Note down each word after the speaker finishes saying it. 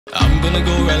gonna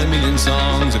go write a million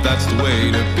songs if that's the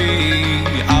way to be.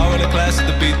 I'll run a class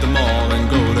to beat them all and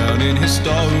go down in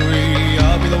history.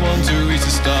 I'll be the one to reach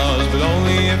the stars, but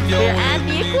only if you're at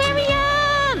the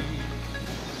aquarium!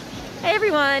 Hey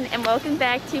everyone, and welcome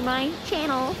back to my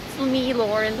channel. It's me,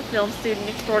 Lauren, the film student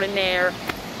extraordinaire.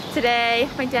 Today,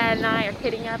 my dad and I are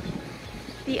hitting up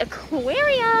the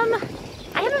aquarium.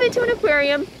 I haven't been to an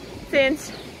aquarium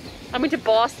since I went to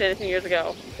Boston a few years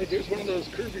ago. Hey, there's one of those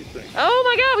curvy things. Oh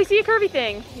my god, we see a curvy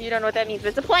thing. You don't know what that means, but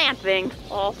it's a plant thing.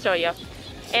 I'll show you.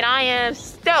 And I am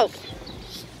stoked.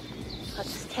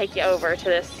 Let's take you over to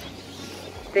this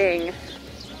thing.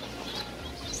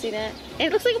 See that? And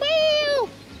it looks like a whale!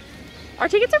 Our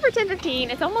tickets are for 10:15.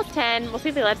 It's almost 10. We'll see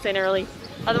if they let us in early.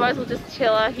 Otherwise, we'll just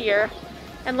chill out here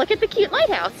and look at the cute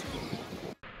lighthouse.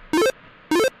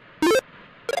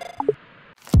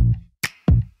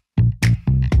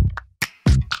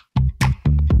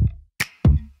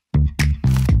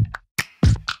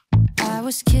 I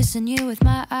was kissing you with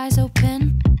my eyes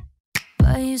open,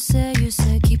 but you said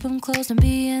keep them closed and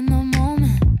be in the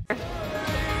moment.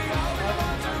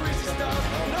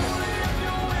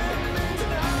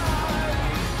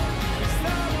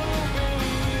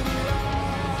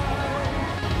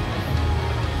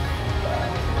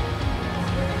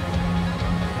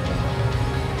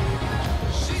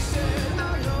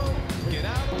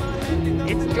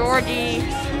 It's Georgie.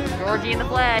 Georgie in the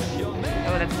flesh. Oh,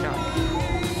 that's dark.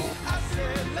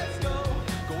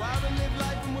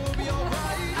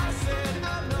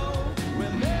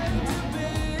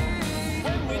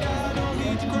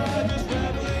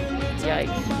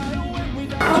 Yikes.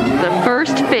 The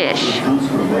first fish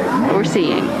we're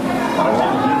seeing.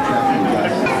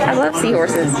 I love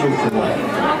seahorses.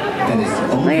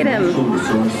 Look at him.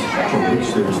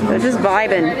 They're just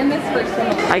vibing.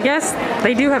 I guess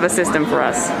they do have a system for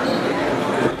us.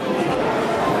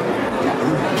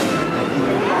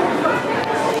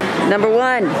 Number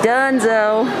one,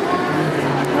 Dunzo.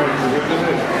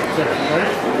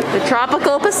 The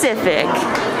tropical Pacific.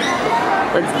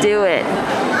 Let's do it.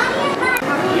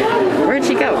 Where'd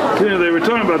she go? You know, they were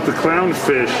talking about the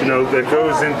clownfish, you know, that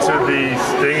goes into the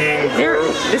stinging.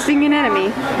 The stinging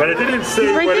anemone. But it didn't say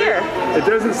He's right what there. it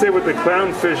doesn't say what the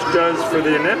clownfish does for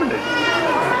the anemone.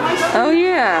 Oh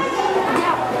yeah.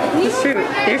 It's true.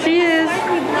 There she is.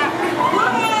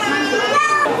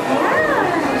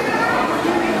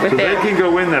 So they can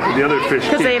go in that, but the other fish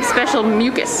can't. Because they have special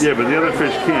mucus. Yeah, but the other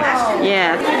fish can't.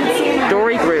 Yeah.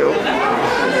 Dory grew.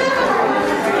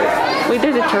 Wait,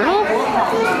 there's a turtle?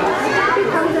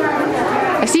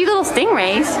 I see little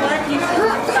stingrays.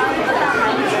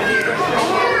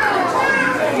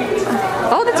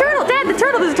 Oh, the turtle! Dad, the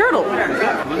turtle! There's a turtle!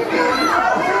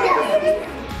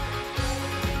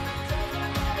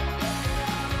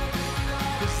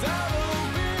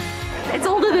 It's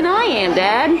older than I am,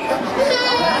 Dad.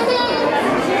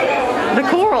 The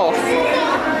coral.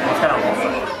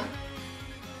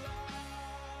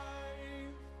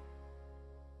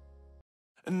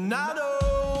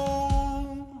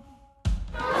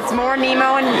 It's more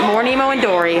Nemo and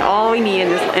Dory. All we need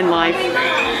in life.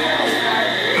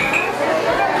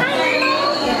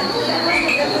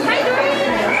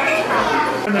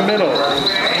 In the middle.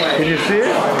 Can you see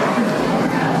it?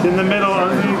 It's in the middle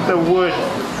underneath the wood.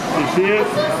 You see it?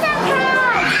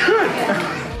 Good.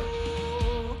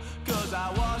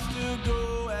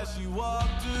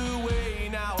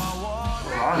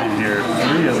 In here,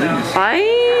 three at least.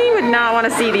 I would not want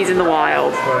to see these in the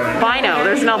wild. Albino,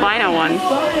 there's an albino one.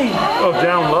 Oh,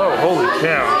 down low. Holy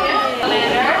cow.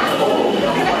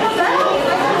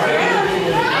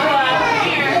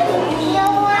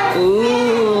 Ooh.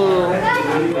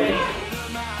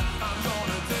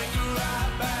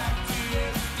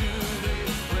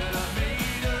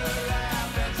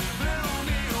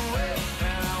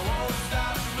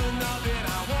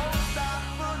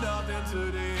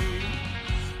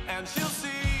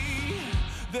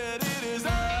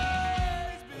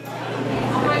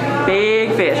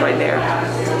 Big fish right there.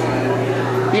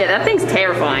 Yeah, that thing's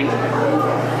terrifying. Is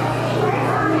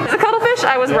it a cuttlefish?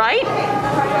 I was right.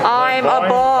 I'm a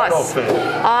boss.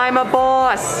 I'm a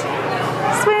boss.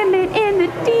 Swimming in the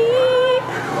deep.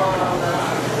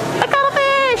 A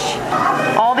cuttlefish.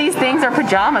 All these things are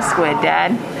pajama squid,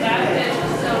 Dad.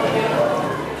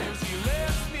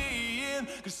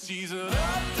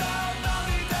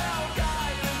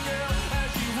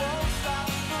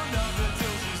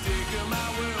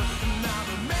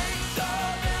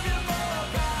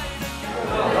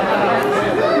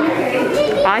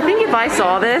 I think if I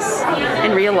saw this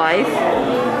in real life,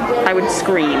 I would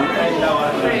scream.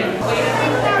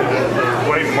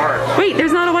 white mark. Wait,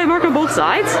 there's not a white mark on both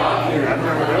sides? Yeah, I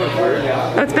remember that was weird.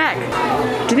 Oh, it's back.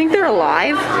 Do you think they're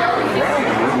alive?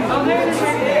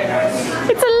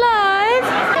 It's alive!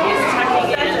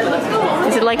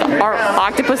 Is it like our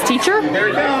octopus teacher?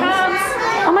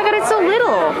 Oh my god, it's so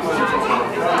little.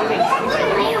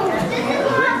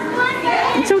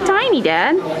 It's so tiny,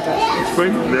 Dad.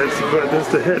 That's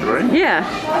the head, right? Yeah.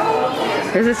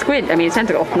 There's a squid. I mean, a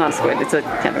tentacle. Not a squid. It's a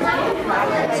tentacle.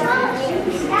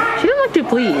 She doesn't look too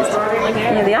pleased.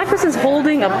 Yeah, the octopus is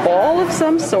holding a ball of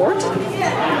some sort.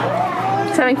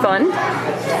 It's having fun.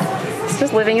 It's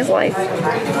just living his life.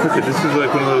 Look, this is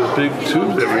like one of those big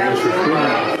tubes that we use for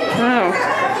cleaning. Oh.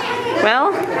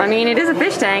 Well, I mean, it is a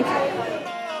fish tank.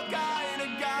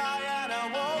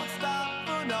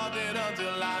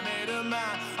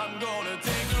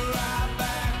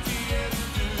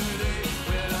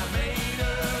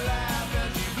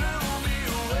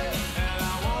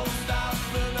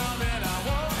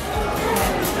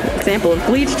 Example of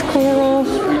bleached coral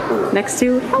next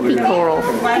to healthy coral.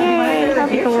 Yay,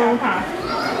 healthy coral.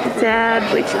 Sad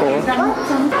bleached coral.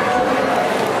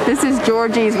 This is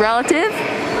Georgie's relative,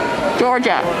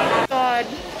 Georgia. God,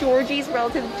 Georgie's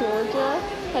relative, Georgia,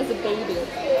 has a baby.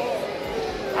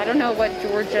 I don't know what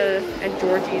Georgia and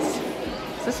Georgie's.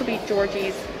 So this will be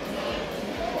Georgie's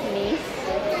niece,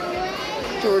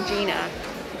 Georgina.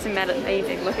 It's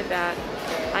amazing. Look at that.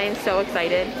 I am so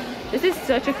excited. This is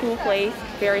such a cool place.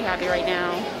 Very happy right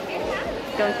now.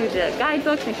 Going through the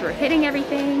guidebooks, make sure we're hitting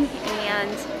everything,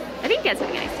 and I think that's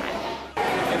having a nice time.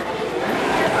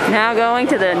 Now going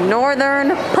to the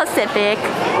Northern Pacific.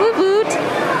 Woot woot.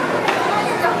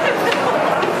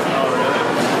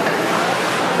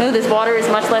 Oh, this water is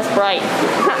much less bright.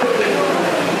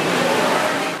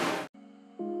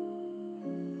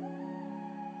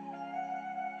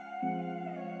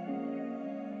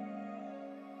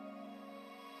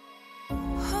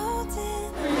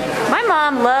 My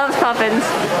mom loves puffins,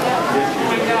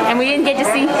 and we didn't get to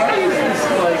see.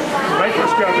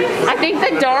 I think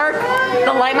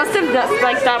the light must have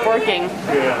like stopped working.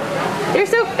 Yeah. They're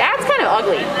so, that's kind of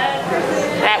ugly,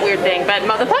 that weird thing, but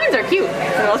the puffins are cute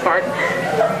for the most part.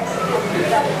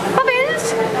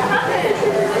 Puffins!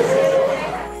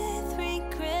 With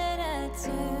regret I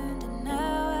turned and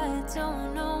now I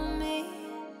don't know me.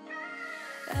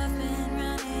 I've been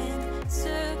running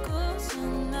circles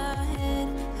in my head,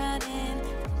 hiding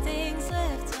things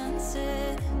left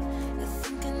unsaid. I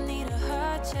think I need a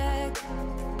heart check.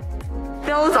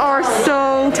 Those are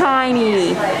so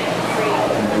tiny.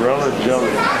 Umbrella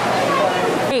jelly.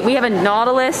 Wait, we have a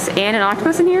nautilus and an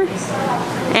octopus in here?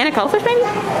 And a cuttlefish maybe?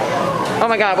 Oh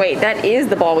my god, wait, that is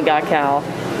the ball we got, Cal.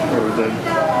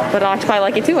 But octopi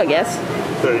like it too, I guess.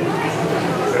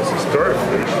 That's a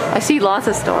starfish. I see lots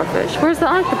of starfish. Where's the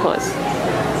octopus?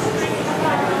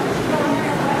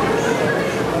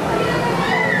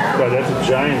 God, that's a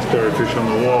giant starfish on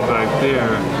the wall back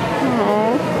there.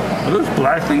 Oh. Are those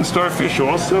black thing starfish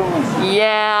also?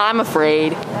 Yeah, I'm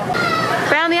afraid.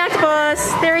 Found the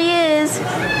octopus. There he is.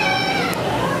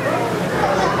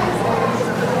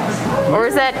 Or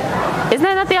isn't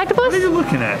that not the octopus? What are you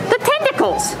looking at? The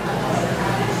tentacles.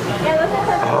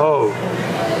 Oh.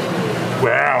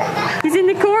 Wow. He's in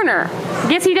the corner.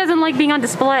 Guess he doesn't like being on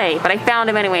display, but I found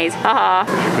him anyways. Haha.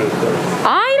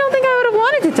 I don't think I would have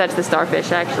wanted to touch the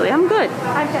starfish, actually. I'm good.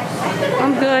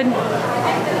 I'm good.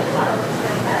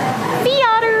 Sea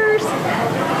otters.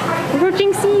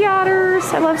 Approaching sea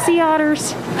otters. I love sea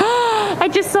otters. I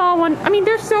just saw one. I mean,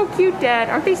 they're so cute, Dad.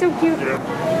 Aren't they so cute? Yeah.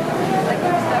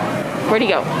 Where'd he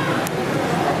go?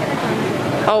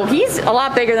 Oh, he's a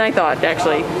lot bigger than I thought,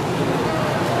 actually.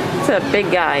 It's a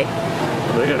big guy.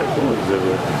 They got a cool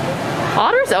exhibit.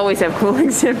 Otters always have cool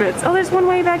exhibits. Oh, there's one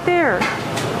way back there.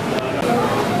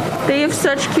 They have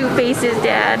such cute faces,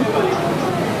 Dad.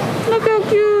 Look how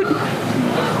cute.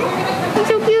 He's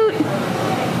so cute.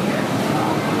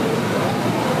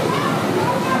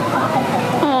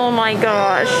 Oh my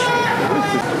gosh.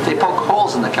 They poke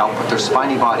holes in the kelp with their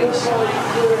spiny bodies.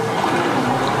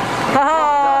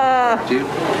 Haha. Dude,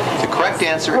 the correct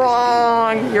answer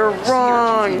Wrong. You're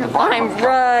wrong. I'm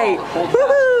right.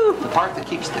 Woohoo. is the part that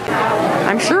keeps the...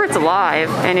 I'm sure it's alive,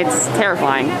 and it's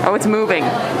terrifying. Oh, it's moving.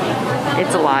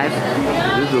 It's alive.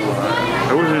 It is alive.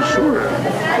 I wasn't sure.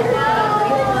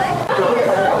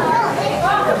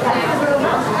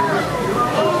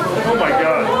 Oh my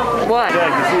god. What?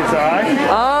 Yeah, you see its eye?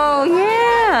 Oh,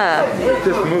 yeah. It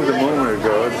just moved a moment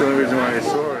ago. That's the only reason why I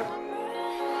saw it.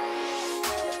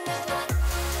 I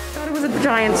thought it was a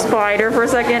giant spider for a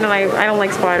second, and I don't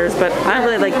like spiders, but I don't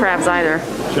really like crabs either.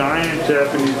 Giant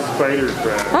Japanese spider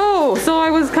crab. Oh, so I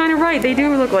was kind of right. They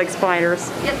do look like spiders.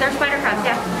 Yes, they're spider crabs,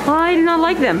 yeah. I do not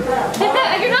like them.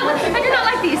 I do not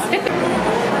like these.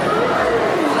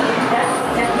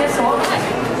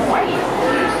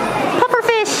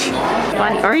 Pufferfish!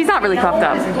 Fun. Or he's not really puffed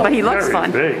up, but he looks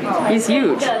fun. Big. He's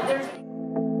huge.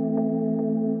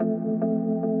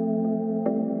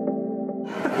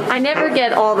 I never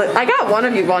get all the. I got one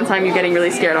of you one time. You're getting really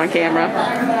scared on camera.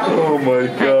 Oh my Well,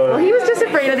 god. he was just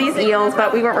afraid of these eels,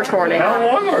 but we weren't recording. How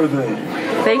long are they?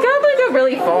 They go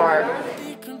really far.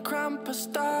 They're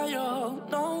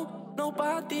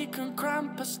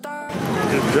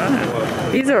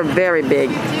giant. These are very big.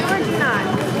 Do or do not?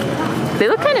 They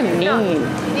look kind of mean.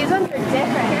 These ones are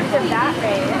different. They're that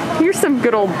range. Here's some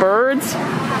good old birds.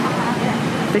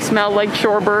 They smell like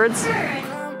shore birds.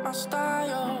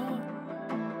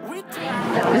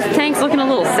 This tank's looking a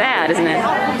little sad, isn't it?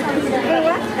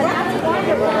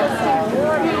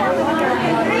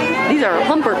 These are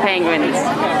humper penguins.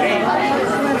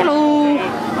 Hello.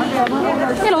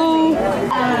 Hello.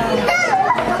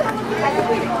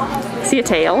 See a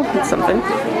tail? That's something.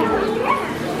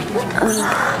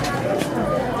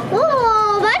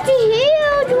 Oh, that's a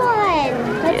huge one.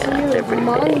 That's They're pretty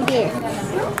big.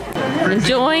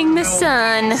 Enjoying the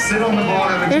sun.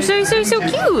 They're so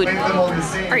cute.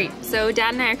 Alright, so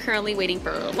Dad and I are currently waiting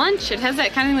for lunch. It has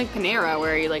that kind of like Panera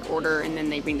where you like order and then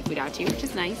they bring the food out to you, which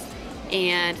is nice.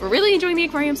 And we're really enjoying the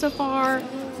aquarium so far.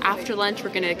 After lunch,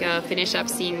 we're gonna go finish up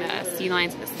seeing the sea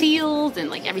lions and the seals and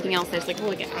like everything else. There's like a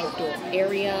an outdoor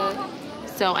area.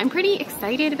 So I'm pretty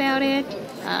excited about it.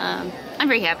 I'm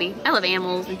very happy. I love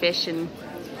animals and fish, and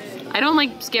I don't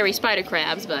like scary spider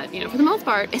crabs, but you know, for the most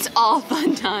part, it's all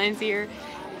fun times here.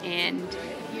 And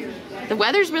the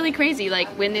weather's really crazy. Like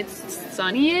when it's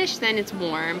sunny-ish, then it's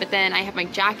warm, but then I have my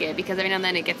jacket because every now and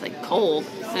then it gets like cold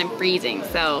and I'm freezing.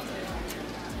 So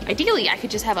ideally, I could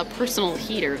just have a personal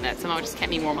heater that somehow just kept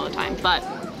me warm all the time, but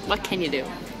what can you do?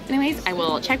 Anyways, I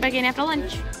will check back in after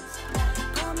lunch.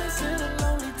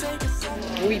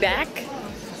 We'll be back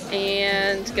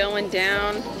and going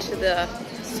down to the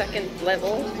second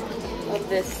level of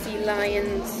the sea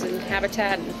lions and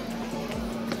habitat.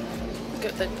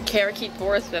 Got the parakeet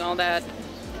forest and all that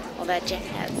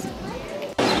jazz.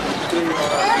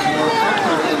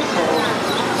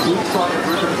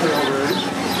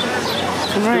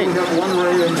 Right. We have one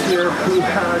ray in here who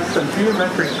has some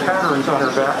geometric patterns on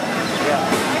her back.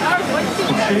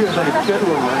 She is a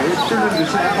fiddle ray. It's an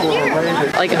example of a ray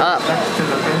that Like up. next to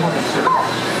the Finland here.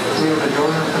 We have the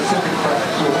Northern Pacific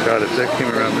Crest. Got it. That came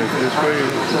around this way.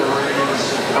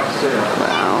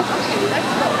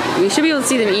 Wow. We should be able to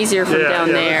see them easier from down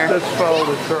there. Let's follow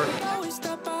the chart.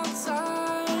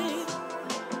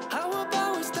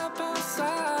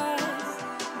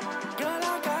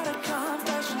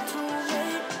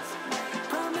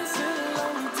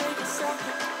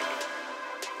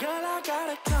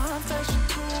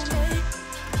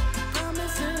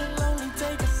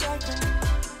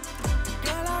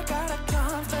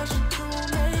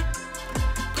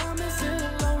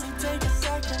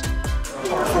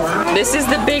 This is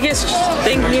the biggest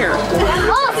thing here.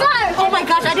 Oh, sorry. Oh my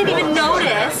gosh, I didn't even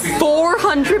notice.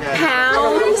 400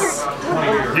 pounds?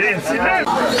 You didn't see that?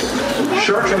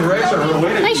 Sharks and rays are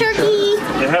related. Hi, Sharky.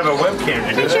 They have a webcam.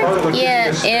 You just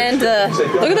Yeah, and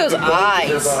look at those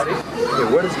eyes.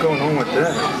 Yeah, what is going on with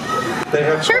that? They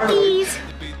have Sharkies.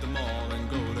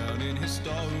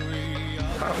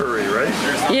 Coppery, right?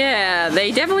 Yeah,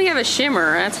 they definitely have a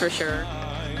shimmer, that's for sure.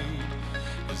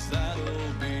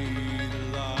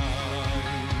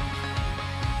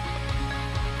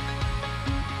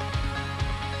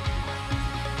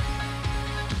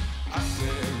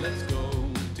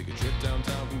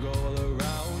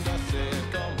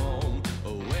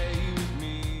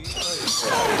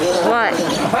 What?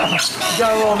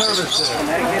 Got a little nervous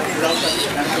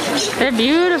there. They're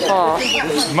beautiful.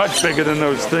 Much bigger than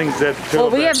those things that. Well,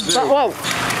 we have. Whoa.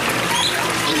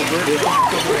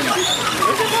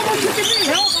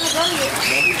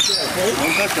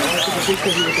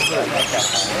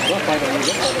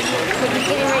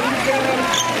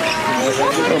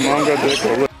 Come on, got that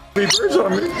go. Birds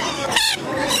on me.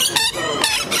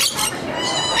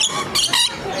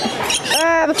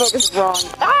 Ah, the focus is wrong.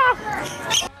 Ah!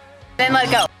 Then let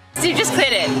it go. So you just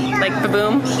hit it, like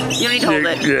boom. You don't need to hold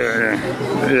it. Yeah.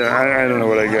 I don't know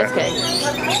what I got. Okay.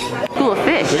 School of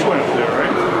fish. Big one up there,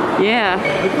 right? Yeah.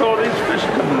 Look at all these fish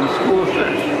coming in the school of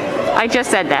fish. I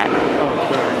just said that. Oh,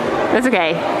 sorry. That's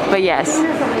okay. But yes,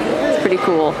 it's pretty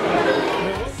cool.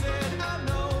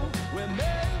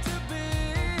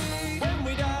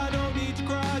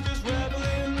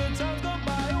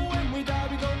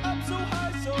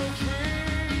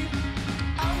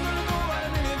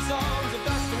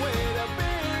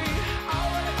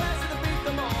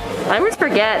 I always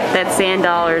forget that sand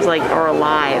dollars like are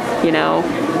alive, you know.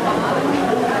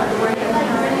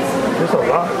 There's a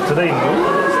lot. Do they move?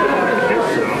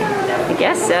 I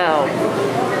guess so.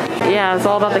 Yeah, it's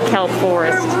all about the kelp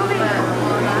forest.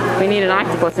 We need an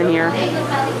octopus in here.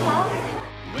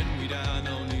 When we die,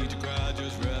 no need to cry,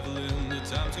 just revel in the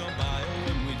times gone by. Oh,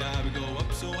 when we die, we go up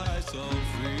so high, so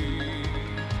free.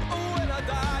 Oh, when I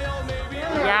die, oh, maybe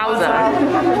Yowza.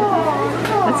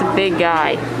 That's a big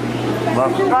guy. I'm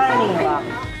gonna go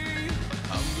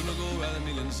write a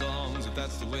million songs if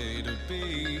that's the way to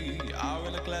be. I'll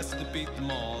run a class to beat them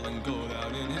all and go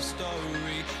down in history.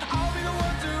 I'll be the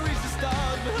one to reach the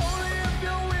stars, but only if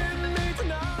you're with me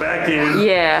tonight. Back in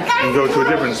Yeah. and go to a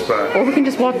different spot. Or we can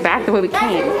just walk back the way we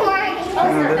came. They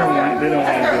don't want to do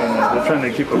that. They're trying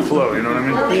to keep a flow, you know what I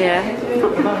mean?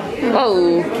 Yeah.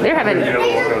 Oh, they're having. You gotta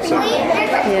walk outside.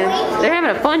 Yeah, they're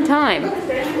having a fun time.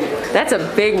 That's a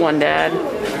big one, Dad.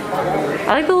 I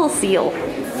like the little seal.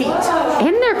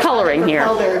 And they're coloring here.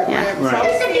 Yeah.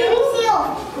 Right.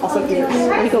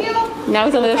 There you go. Now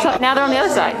he's on the other side. Now they're on the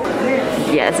other side.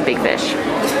 Yeah, it's a big fish. They're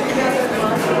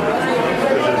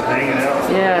just hanging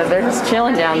out. Yeah, they're just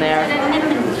chilling down there.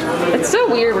 It's so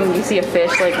weird when you see a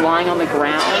fish like lying on the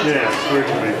ground. Yeah, it's weird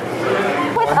to me.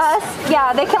 With us,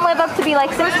 yeah, they can live up to be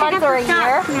like 6 months or a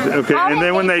year. Okay, and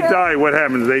then when they die, what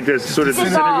happens? They just sort of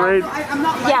disintegrate?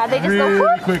 Yeah, they just go Really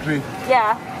whoop. quickly.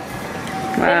 Yeah.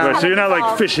 Right, so you're not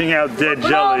like fishing out dead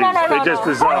jellies. no, They just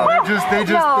dissolve.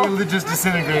 No. They just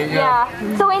disintegrate. Yeah.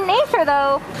 So in nature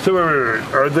though, So wait.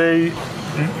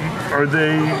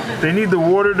 They need the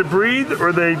water to breathe,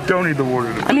 or they don't need the water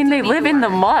to breathe? I mean, they live in the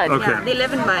mud. Okay. They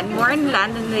live in mud, more in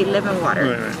land than they live in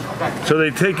water. Right. So they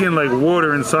take in like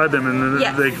water inside them, and then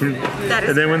Yes, they can. that is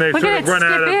And then when they Look sort at of it run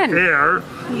out of skip in. air,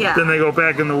 Yeah. then they go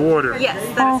back in the water. Yes,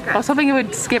 that is I was correct. hoping it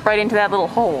would skip right into that little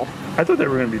hole. I thought they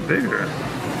were going to be bigger.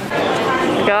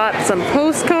 Got some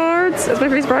postcards, that's my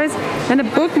first prize, and a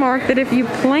bookmark that if you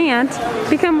plant,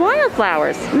 become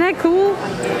wildflowers. Isn't that cool?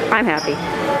 I'm happy.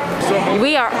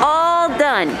 We are all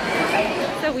done.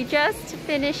 So we just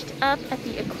finished up at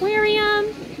the aquarium.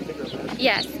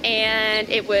 Yes, and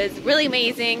it was really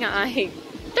amazing. I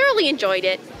thoroughly enjoyed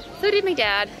it. So did my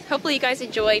dad. Hopefully you guys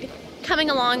enjoyed coming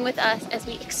along with us as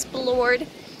we explored.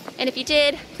 And if you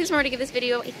did, please remember to give this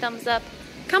video a thumbs up.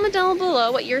 Comment down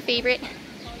below what your favorite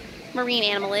marine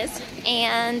animal is,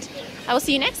 and I will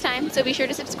see you next time, so be sure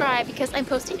to subscribe because I'm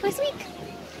posting twice a week.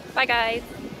 Bye guys.